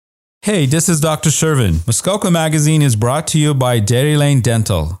Hey, this is Dr. Shervin. Muskoka Magazine is brought to you by Dairy Lane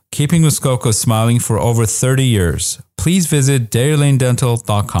Dental, keeping Muskoka smiling for over 30 years. Please visit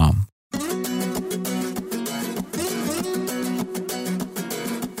dairylanedental.com.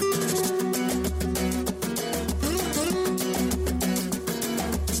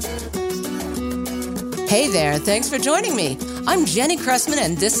 Hey there, thanks for joining me. I'm Jenny Cressman,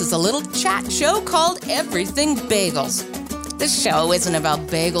 and this is a little chat show called Everything Bagels. This show isn't about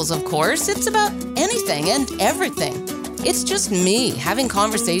bagels, of course. It's about anything and everything. It's just me having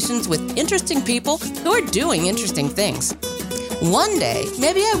conversations with interesting people who are doing interesting things. One day,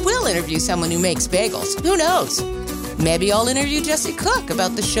 maybe I will interview someone who makes bagels. Who knows? Maybe I'll interview Jesse Cook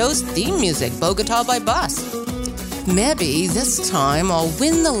about the show's theme music, Bogota by Bus. Maybe this time I'll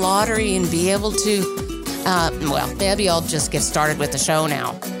win the lottery and be able to, maybe I'll just get started with the show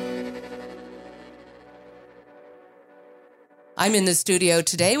now. I'm in the studio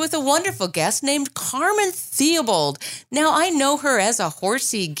today with a wonderful guest named Carmen Theobald. Now, I know her as a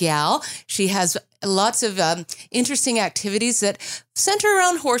horsey gal. She has lots of interesting activities that center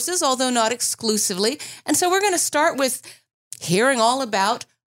around horses, although not exclusively. And so we're going to start with hearing all about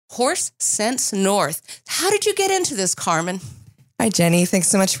Horse Sense North. How did you get into this, Carmen? Hi, Jenny. Thanks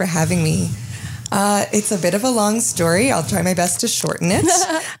so much for having me. It's a bit of a long story. I'll try my best to shorten it.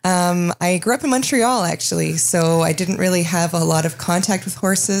 I grew up in Montreal, actually, so I didn't really have a lot of contact with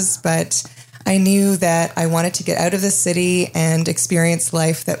horses, but I knew that I wanted to get out of the city and experience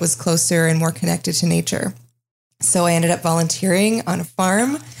life that was closer and more connected to nature. So I ended up volunteering on a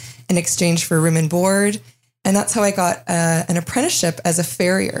farm in exchange for room and board, and that's how I got an apprenticeship as a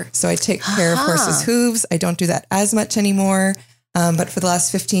farrier. So I take care of horses' hooves. I don't do that as much anymore. But for the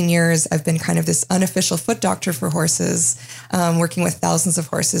last 15 years, I've been kind of this unofficial foot doctor for horses, working with thousands of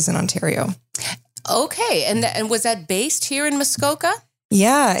horses in Ontario. Okay. And was that based here in Muskoka?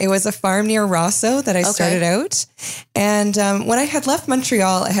 Yeah, it was a farm near Rosso that I started out. And when I had left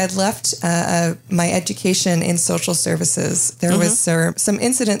Montreal, I had left my education in social services. There was some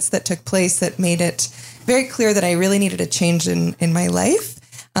incidents that took place that made it very clear that I really needed a change in my life.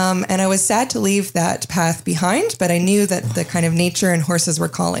 And I was sad to leave that path behind, but I knew that the kind of nature and horses were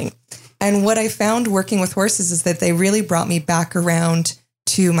calling. And what I found working with horses is that they really brought me back around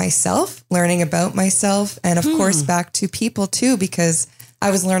to myself, learning about myself, and of course back to people too, because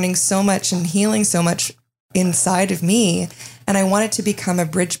I was learning so much and healing so much inside of me. And I wanted to become a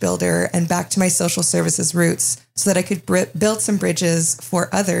bridge builder and back to my social services roots so that I could build some bridges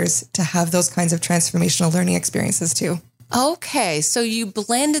for others to have those kinds of transformational learning experiences too. Okay, so you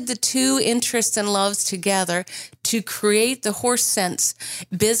blended the two interests and loves together to create the Horse Sense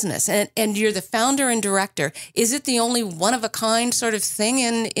business, and you're the founder and director. Is it the only one-of-a-kind sort of thing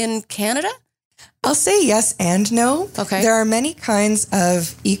in Canada? I'll say yes and no. Okay. There are many kinds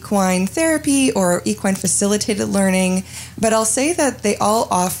of equine therapy or equine facilitated learning, but I'll say that they all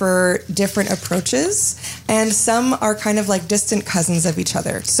offer different approaches, and some are kind of like distant cousins of each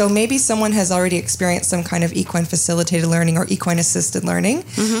other. So maybe someone has already experienced some kind of equine facilitated learning or equine assisted learning,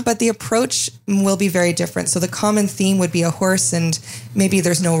 but the approach will be very different. So the common theme would be a horse, and maybe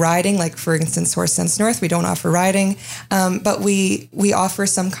there's no riding, like for instance, Horse Sense North, we don't offer riding, but we offer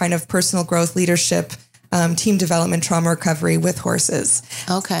some kind of personal growth, leadership, team development, trauma recovery with horses.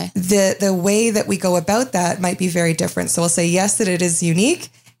 Okay. The way that we go about that might be very different. So we'll say yes, that it is unique,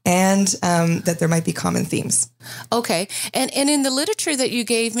 and that there might be common themes. Okay. And in the literature that you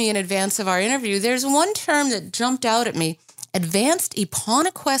gave me in advance of our interview, there's one term that jumped out at me, advanced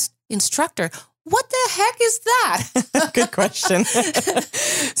Eponequest instructor. What the heck is that? Good question.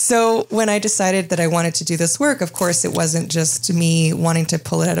 So when I decided that I wanted to do this work, of course, it wasn't just me wanting to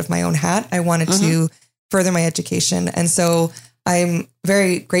pull it out of my own hat. I wanted to further my education. And so I'm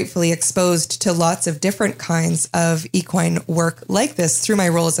very gratefully exposed to lots of different kinds of equine work like this through my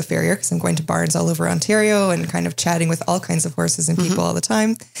role as a farrier, because I'm going to barns all over Ontario and kind of chatting with all kinds of horses and people all the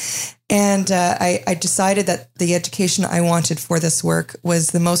time. And I decided that the education I wanted for this work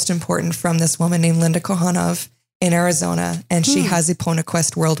was the most important from this woman named Linda Kohanov in Arizona. And she has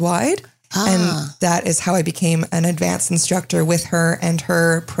Eponequest worldwide. And that is how I became an advanced instructor with her and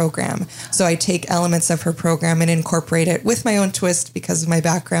her program. So I take elements of her program and incorporate it with my own twist because of my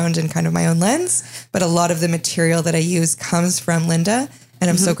background and kind of my own lens. But a lot of the material that I use comes from Linda. And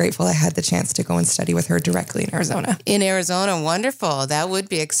I'm so grateful I had the chance to go and study with her directly in Arizona. In Arizona, wonderful. That would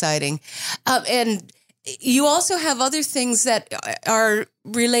be exciting. And you also have other things that are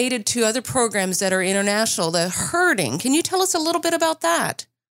related to other programs that are international, the herding. Can you tell us a little bit about that?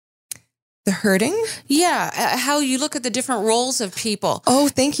 The herding? Yeah, how you look at the different roles of people. Oh,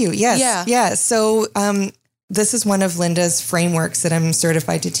 thank you. Yes. Yeah. So this is one of Linda's frameworks that I'm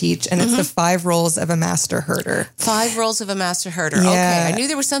certified to teach, and it's the 5 roles of a master herder. 5 roles of a master herder. Yeah. Okay. I knew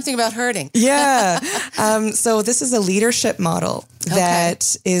there was something about herding. Yeah. So this is a leadership model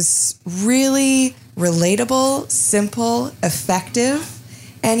that is really relatable, simple, effective,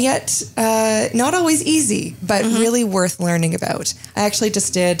 and yet not always easy, but really worth learning about. I actually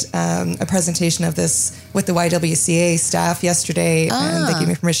just did a presentation of this with the YWCA staff yesterday, and they gave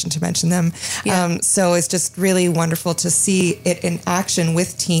me permission to mention them. Yeah. So it's just really wonderful to see it in action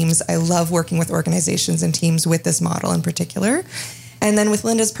with teams. I love working with organizations and teams with this model in particular. And then with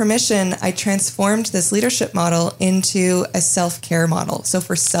Linda's permission, I transformed this leadership model into a self-care model. So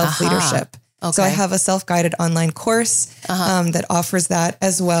for self-leadership. Okay. So I have a self-guided online course that offers that,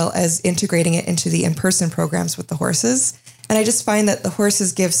 as well as integrating it into the in-person programs with the horses. And I just find that the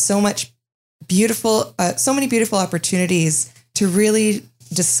horses give so many beautiful opportunities to really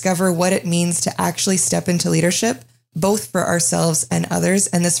discover what it means to actually step into leadership, both for ourselves and others.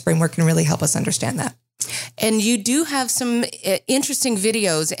 And this framework can really help us understand that. And you do have some interesting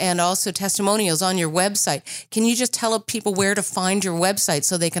videos and also testimonials on your website. Can you just tell people where to find your website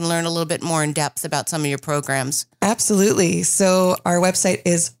so they can learn a little bit more in depth about some of your programs? Absolutely. So our website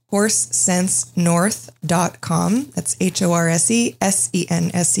is horsesensenorth.com. That's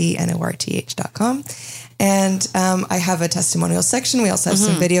HORSESENSENORTH.com. And I have a testimonial section. We also have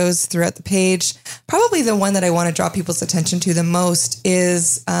some videos throughout the page. Probably the one that I want to draw people's attention to the most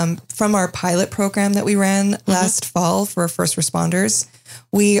is from our pilot program that we ran last fall for first responders.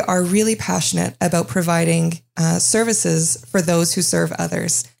 We are really passionate about providing services for those who serve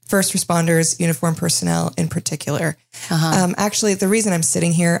others, first responders, uniformed personnel in particular. Actually, the reason I'm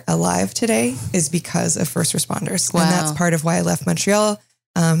sitting here alive today is because of first responders. Wow. And that's part of why I left Montreal.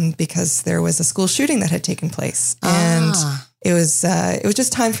 Because there was a school shooting that had taken place, and it was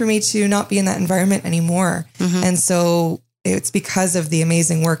just time for me to not be in that environment anymore. And so it's because of the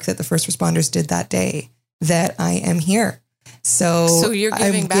amazing work that the first responders did that day that I am here. So you're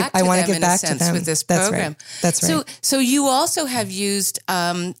giving back. I want to give back to them with this program. That's right. So you also have used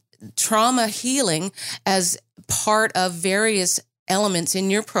trauma healing as part of various elements in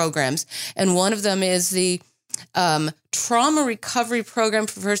your programs, and one of them is the trauma recovery program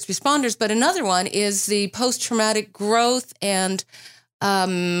for first responders, but another one is the post-traumatic growth and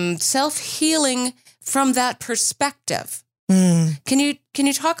self-healing from that perspective. Can you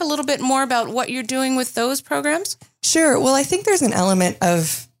talk a little bit more about what you're doing with those programs? Sure. Well, I think there's an element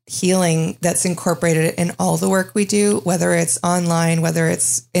of healing that's incorporated in all the work we do, whether it's online, whether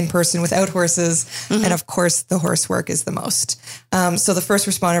it's in person without horses. And of course, the horse work is the most. So the first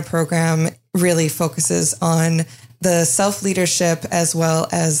responder program really focuses on the self-leadership as well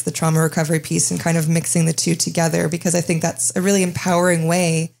as the trauma recovery piece and kind of mixing the two together, because I think that's a really empowering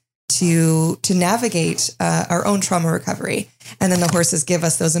way to navigate our own trauma recovery. And then the horses give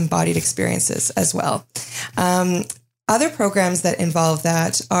us those embodied experiences as well. Other programs that involve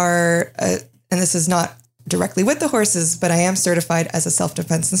that are, and this is not directly with the horses, but I am certified as a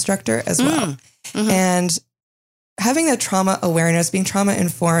self-defense instructor as well. And having that trauma awareness, being trauma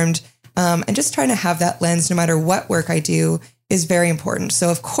informed, and just trying to have that lens no matter what work I do is very important. So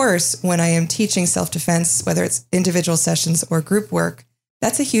of course, when I am teaching self-defense, whether it's individual sessions or group work,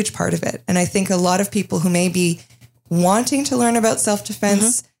 that's a huge part of it. And I think a lot of people who may be wanting to learn about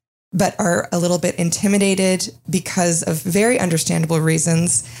self-defense, but are a little bit intimidated because of very understandable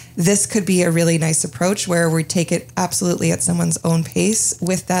reasons, this could be a really nice approach where we take it absolutely at someone's own pace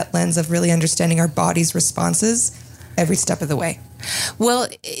with that lens of really understanding our body's responses every step of the way. Well,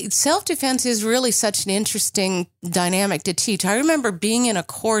 self-defense is really such an interesting dynamic to teach. I remember being in a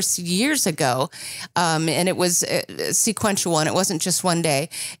course years ago, and it was a sequential one. It wasn't just one day.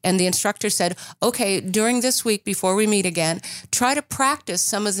 And the instructor said, okay, during this week before we meet again, try to practice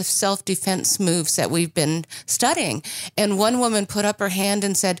some of the self-defense moves that we've been studying. And one woman put up her hand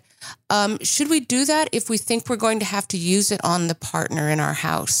and said, should we do that if we think we're going to have to use it on the partner in our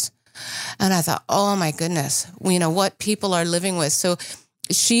house? And I thought, oh my goodness, what people are living with. So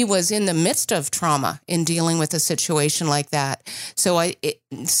she was in the midst of trauma in dealing with a situation like that. So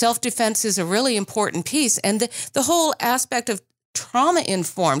self-defense is a really important piece. And the whole aspect of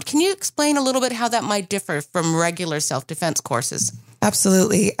trauma-informed, can you explain a little bit how that might differ from regular self-defense courses?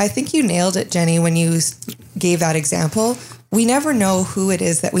 Absolutely. I think you nailed it, Jenny, when you gave that example. We never know who it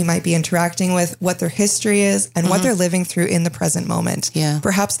is that we might be interacting with, what their history is, and what they're living through in the present moment. Yeah.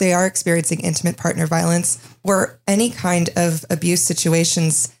 Perhaps they are experiencing intimate partner violence or any kind of abuse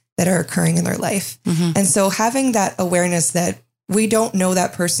situations that are occurring in their life. And so having that awareness that we don't know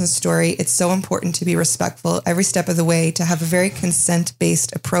that person's story. It's so important to be respectful every step of the way, to have a very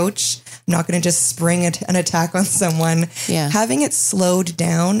consent-based approach. I'm not going to just spring an attack on someone. Yeah. Having it slowed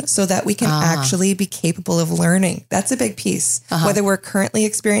down so that we can actually be capable of learning. That's a big piece. Whether we're currently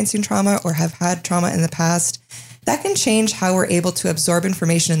experiencing trauma or have had trauma in the past, that can change how we're able to absorb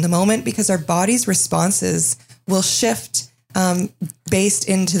information in the moment, because our body's responses will shift based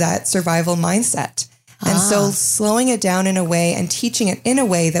into that survival mindset. And so slowing it down in a way and teaching it in a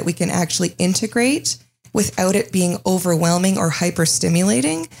way that we can actually integrate without it being overwhelming or hyper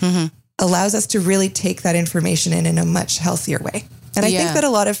stimulating allows us to really take that information in a much healthier way. And I think that a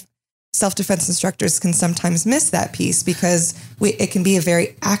lot of self-defense instructors can sometimes miss that piece, because it can be a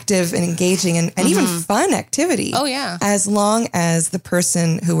very active and engaging and even fun activity. Oh, yeah. As long as the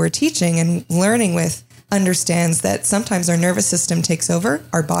person who we're teaching and learning with understands that sometimes our nervous system takes over,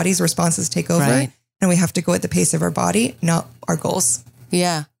 our body's responses take over. Right. And we have to go at the pace of our body, not our goals.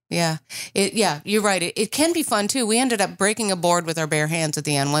 Yeah. Yeah. You're right. It can be fun too. We ended up breaking a board with our bare hands at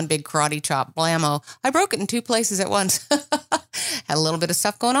the end. One big karate chop, blammo. I broke it in 2 places at once. Had a little bit of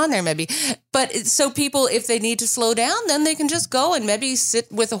stuff going on there maybe. But so people, if they need to slow down, then they can just go and maybe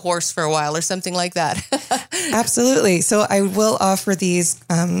sit with a horse for a while or something like that. Absolutely. So I will offer these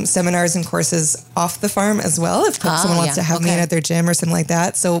seminars and courses off the farm as well, if someone wants to have me in at their gym or something like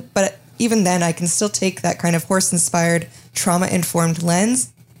that. So, but even then I can still take that kind of horse-inspired, trauma-informed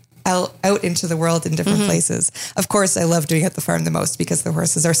lens out into the world in different places. Of course, I love doing it at the farm the most, because the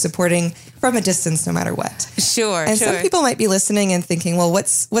horses are supporting from a distance no matter what. Sure. And some people might be listening and thinking, well,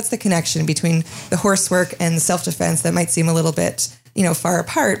 what's the connection between the horse work and self-defense? That might seem a little bit, far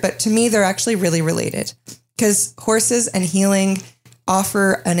apart, but to me, they're actually really related, because horses and healing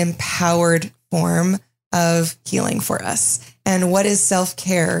offer an empowered form of healing for us. And what is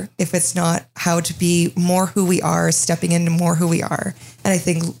self-care if it's not how to be more who we are, stepping into more who we are? And I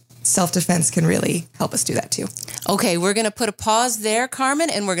think self-defense can really help us do that too. Okay, we're going to put a pause there, Carmen,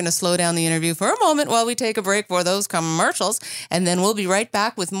 and we're going to slow down the interview for a moment while we take a break for those commercials. And then we'll be right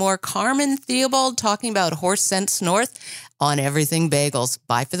back with more Carmen Theobald talking about Horse Sense North on Everything Bagels.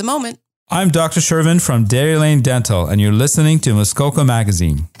 Bye for the moment. I'm Dr. Shervin from Dairy Lane Dental, and you're listening to Muskoka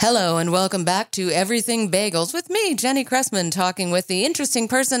Magazine. Hello, and welcome back to Everything Bagels with me, Jenny Cressman, talking with the interesting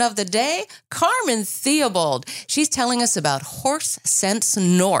person of the day, Carmen Theobald. She's telling us about Horse Sense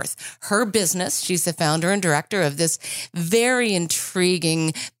North, her business. She's the founder and director of this very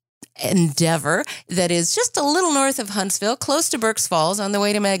intriguing endeavor that is just a little north of Huntsville, close to Berks Falls on the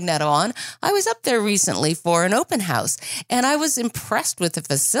way to Magneton. I was up there recently for an open house, and I was impressed with the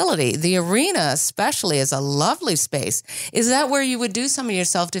facility. The arena especially is a lovely space. Is that where you would do some of your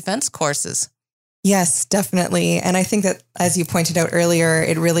self-defense courses? Yes, definitely. And I think that, as you pointed out earlier,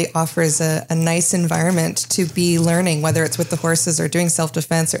 it really offers a nice environment to be learning, whether it's with the horses or doing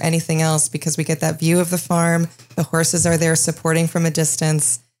self-defense or anything else, because we get that view of the farm. The horses are there supporting from a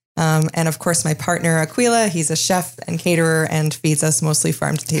distance. And of course, my partner, Aquila, he's a chef and caterer and feeds us mostly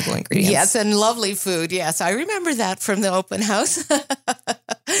farm-to-table ingredients. Yes, and lovely food. Yes, I remember that from the open house.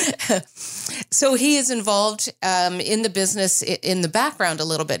 So he is involved in the business in the background a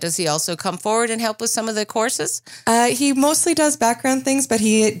little bit. Does he also come forward and help with some of the courses? He mostly does background things, but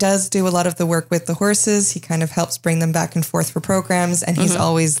he does do a lot of the work with the horses. He kind of helps bring them back and forth for programs. And he's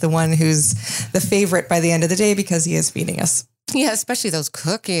always the one who's the favorite by the end of the day, because he is feeding us. Yeah, especially those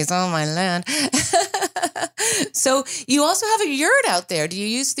cookies. Oh, my land. So you also have a yurt out there. Do you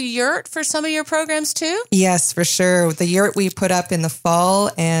use the yurt for some of your programs too? Yes, for sure. The yurt we put up in the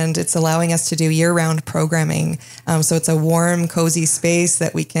fall, and it's allowing us to do year-round programming. So it's a warm, cozy space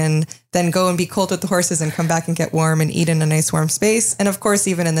that we can then go and be cold with the horses and come back and get warm and eat in a nice warm space. And of course,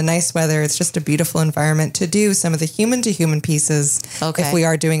 even in the nice weather, it's just a beautiful environment to do some of the human-to-human pieces if we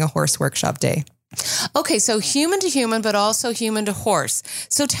are doing a horse workshop day. Okay, so human to human, but also human to horse.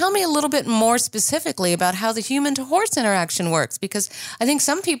 So tell me a little bit more specifically about how the human to horse interaction works, because I think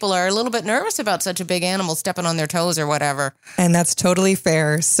some people are a little bit nervous about such a big animal stepping on their toes or whatever. And that's totally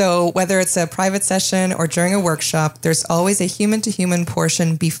fair. So whether it's a private session or during a workshop, there's always a human to human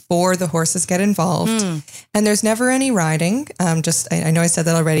portion before the horses get involved. And there's never any riding. I know I said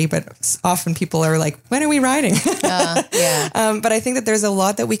that already, but often people are like, when are we riding? But I think that there's a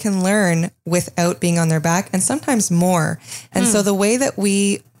lot that we can learn without being on their back, and sometimes more. And so the way that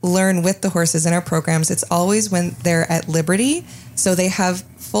we learn with the horses in our programs, it's always when they're at liberty. So they have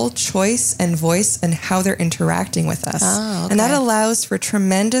full choice and voice in how they're interacting with us. And that allows for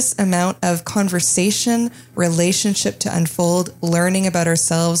tremendous amount of conversation, relationship to unfold, learning about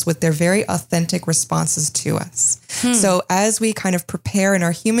ourselves with their very authentic responses to us. So as we kind of prepare in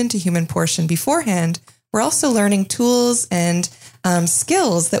our human to human portion beforehand, we're also learning tools and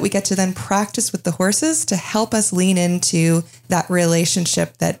skills that we get to then practice with the horses to help us lean into that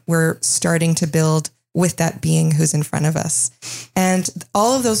relationship that we're starting to build with that being who's in front of us. And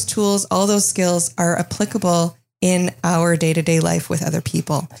all of those tools, all those skills are applicable in our day-to-day life with other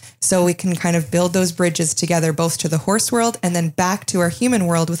people. So we can kind of build those bridges together, both to the horse world and then back to our human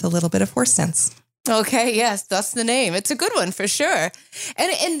world with a little bit of horse sense. Okay, yes, that's the name. It's a good one for sure.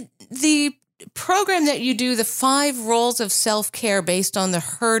 And the program that you do, the 5 roles of self-care based on the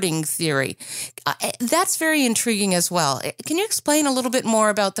herding theory, that's very intriguing as well. Can you explain a little bit more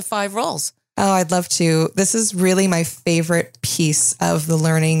about the 5 roles? Oh, I'd love to. This is really my favorite piece of the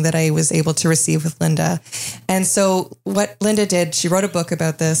learning that I was able to receive with Linda. And so what Linda did, she wrote a book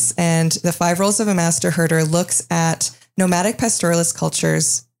about this, and the 5 roles of a master herder looks at nomadic pastoralist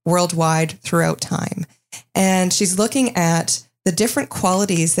cultures worldwide throughout time. And she's looking at the different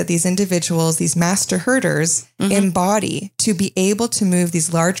qualities that these individuals, these master herders, embody to be able to move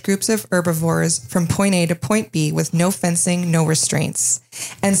these large groups of herbivores from point A to point B with no fencing, no restraints.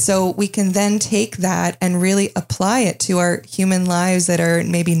 And so we can then take that and really apply it to our human lives that are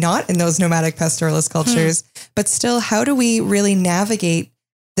maybe not in those nomadic pastoralist cultures, but still, how do we really navigate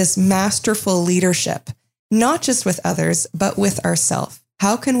this masterful leadership, not just with others, but with ourselves?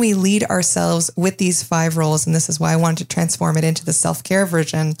 How can we lead ourselves with these 5 roles? And this is why I wanted to transform it into the self-care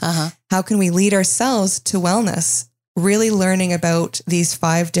version. How can we lead ourselves to wellness? Really learning about these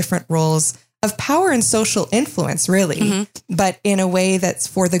 5 different roles of power and social influence, really, but in a way that's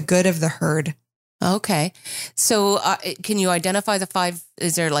for the good of the herd. Okay. So can you identify the 5?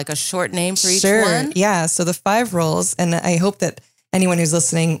 Is there like a short name for each Sure. one? Yeah. So the 5 roles, and I hope that anyone who's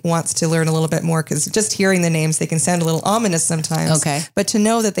listening wants to learn a little bit more, because just hearing the names, they can sound a little ominous sometimes. Okay. But to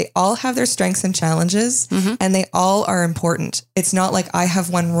know that they all have their strengths and challenges, and they all are important. It's not like I have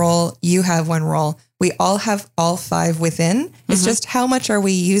one role, you have one role. We all have all 5 within. It's just how much are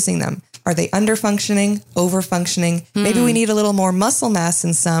we using them? Are they under-functioning, over-functioning? Maybe we need a little more muscle mass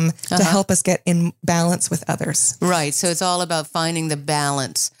in some to help us get in balance with others. Right. So it's all about finding the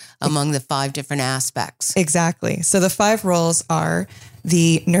balance among the 5 different aspects. Exactly. So the 5 roles are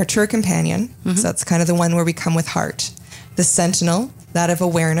the nurturer companion. So that's kind of the one where we come with heart. The sentinel, that of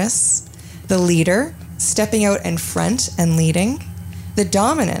awareness. The leader, stepping out in front and leading. The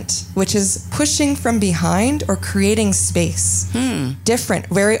dominant, which is pushing from behind or creating space. Different.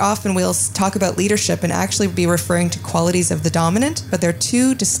 Very often we'll talk about leadership and actually be referring to qualities of the dominant, but they're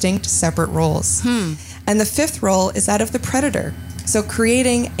 2 distinct separate roles. And the 5th role is that of the predator. So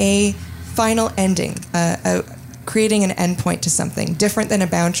creating a final ending, creating an endpoint to something. Different than a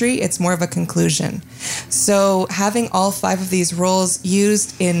boundary, it's more of a conclusion. So having all 5 of these roles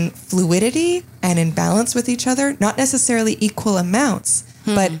used in fluidity and in balance with each other, not necessarily equal amounts,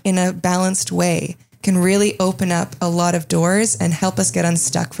 but in a balanced way, can really open up a lot of doors and help us get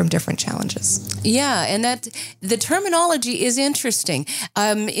unstuck from different challenges. Yeah, and that the terminology is interesting.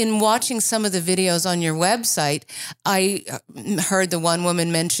 In watching some of the videos on your website, I heard the one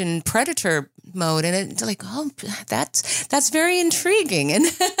woman mention predator mode, and it's like, oh, that's very intriguing, and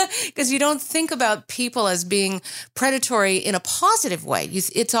because you don't think about people as being predatory in a positive way.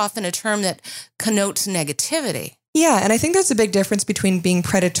 It's often a term that connotes negativity. Yeah, and I think there's a big difference between being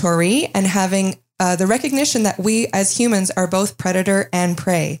predatory and having the recognition that we as humans are both predator and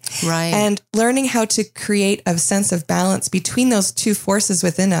prey. Right. And learning how to create a sense of balance between those 2 forces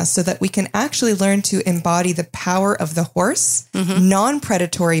within us so that we can actually learn to embody the power of the horse,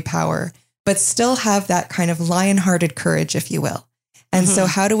 non-predatory power, but still have that kind of lion-hearted courage, if you will. And so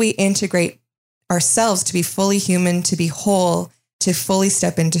how do we integrate ourselves to be fully human, to be whole, to fully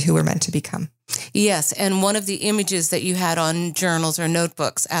step into who we're meant to become? Yes, and one of the images that you had on journals or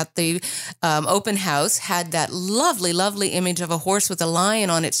notebooks at the open house had that lovely, lovely image of a horse with a lion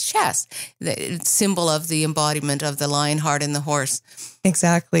on its chest, the symbol of the embodiment of the lion heart in the horse.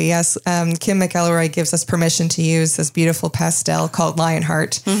 Exactly, yes. Kim McElroy gives us permission to use this beautiful pastel called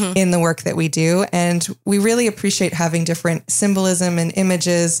Lionheart in the work that we do. And we really appreciate having different symbolism and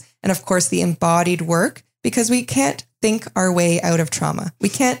images, and of course the embodied work, because we can't think our way out of trauma. We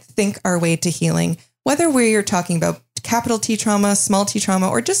can't think our way to healing, whether we're talking about capital T trauma, small t trauma,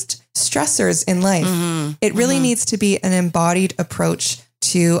 or just stressors in life. It really needs to be an embodied approach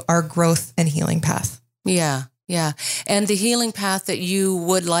to our growth and healing path. Yeah, yeah. And the healing path that you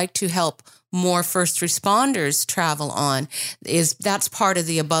would like to help more first responders travel on. That's part of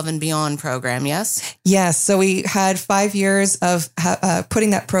the Above and Beyond program, yes? Yes. So we had 5 years of putting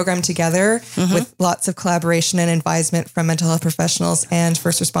that program together with lots of collaboration and advisement from mental health professionals and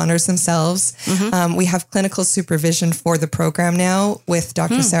first responders themselves. We have clinical supervision for the program now with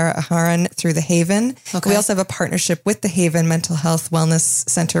Dr. Sarah Aharon through the Haven. We also have a partnership with the Haven Mental Health Wellness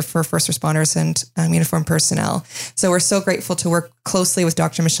Center for First Responders and uniformed personnel. So we're so grateful to work closely with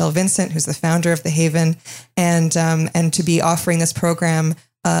Dr. Michelle Vincent, who's the founder of the Haven, and to be offering this program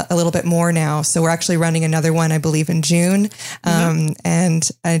a little bit more now. So we're actually running another one, I believe, in June. And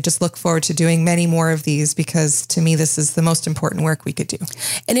I just look forward to doing many more of these because to me, this is the most important work we could do.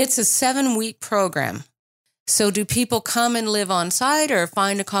 And it's a 7-week program. So do people come and live on site or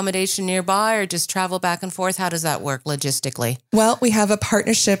find accommodation nearby or just travel back and forth? How does that work logistically? Well, we have a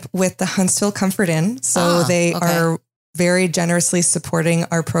partnership with the Huntsville Comfort Inn. So they are very generously supporting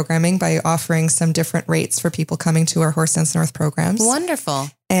our programming by offering some different rates for people coming to our Horse Sense North programs. Wonderful.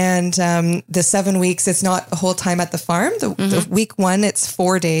 And the 7 weeks, it's not the whole time at the farm. The week 1, it's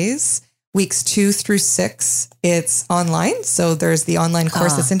 4 days. Weeks 2 through 6, it's online. So there's the online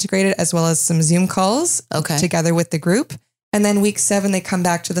course that's integrated as well as some Zoom calls together with the group. And then week 7, they come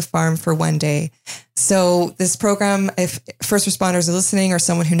back to the farm for 1 day. So this program, if first responders are listening or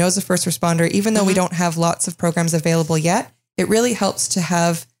someone who knows a first responder, even though we don't have lots of programs available yet, it really helps to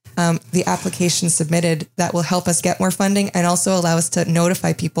have the application submitted that will help us get more funding and also allow us to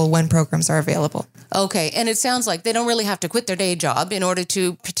notify people when programs are available. Okay. And it sounds like they don't really have to quit their day job in order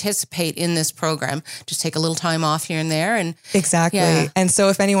to participate in this program. Just take a little time off here and there. And exactly. Yeah. And so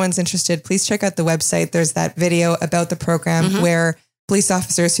if anyone's interested, please check out the website. There's that video about the program where police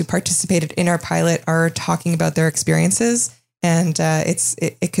officers who participated in our pilot are talking about their experiences. And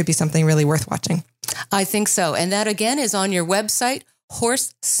it could be something really worth watching. I think so. And that again is on your website,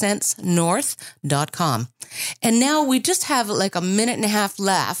 horsesensenorth.com. And now we just have like a minute and a half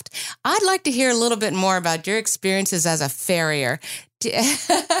left. I'd like to hear a little bit more about your experiences as a farrier. Do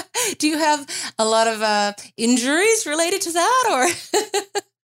you have a lot of injuries related to that or?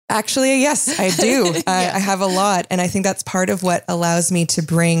 Actually, yes, I do. I have a lot. And I think that's part of what allows me to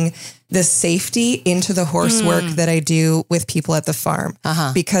bring the safety into the horse work that I do with people at the farm.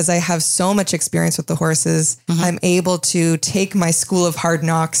 Because I have so much experience with the horses, I'm able to take my school of hard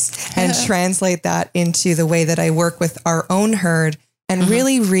knocks and translate that into the way that I work with our own herd and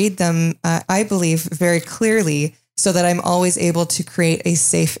really read them, I believe, very clearly so that I'm always able to create a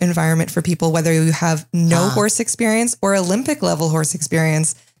safe environment for people, whether you have no horse experience or Olympic level horse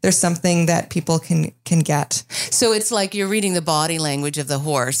experience. There's something that people can get. So it's like you're reading the body language of the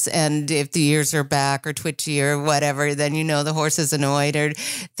horse. And if the ears are back or twitchy or whatever, then you know the horse is annoyed or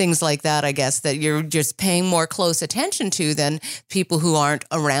things like that, I guess, that you're just paying more close attention to than people who aren't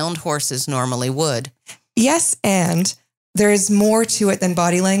around horses normally would. Yes, and there is more to it than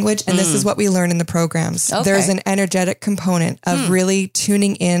body language. And this is what we learn in the programs. Okay. There's an energetic component of really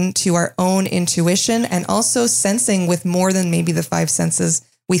tuning in to our own intuition and also sensing with more than maybe the 5 senses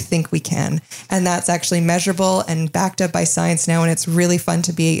we think we can. And that's actually measurable and backed up by science now. And it's really fun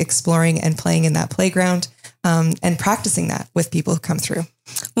to be exploring and playing in that playground and practicing that with people who come through.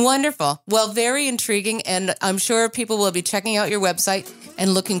 Wonderful. Well, very intriguing. And I'm sure people will be checking out your website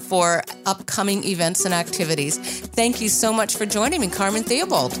and looking for upcoming events and activities. Thank you so much for joining me, Carmen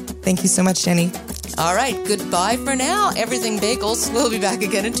Theobald. Thank you so much, Jenny. All right. Goodbye for now. Everything Bagels. We'll be back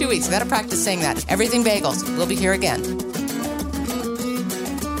again in 2 weeks. Got to practice saying that. Everything Bagels. We'll be here again.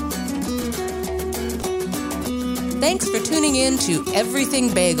 Thanks for tuning in to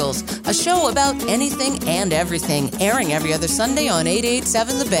Everything Bagels, a show about anything and everything, airing every other Sunday on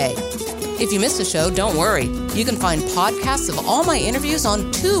 887 The Bay. If you missed a show, don't worry. You can find podcasts of all my interviews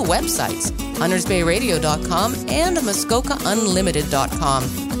on 2 websites, huntersbayradio.com and muskokaunlimited.com.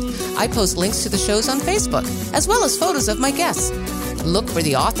 I post links to the shows on Facebook, as well as photos of my guests. Look for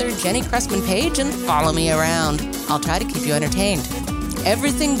the author Jenny Cressman page and follow me around. I'll try to keep you entertained.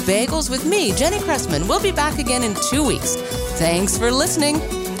 Everything Bagels with me, Jenny Cressman. We'll be back again in 2 weeks. Thanks for listening.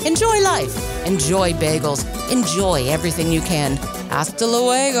 Enjoy life. Enjoy bagels. Enjoy everything you can. Hasta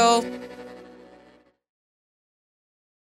luego.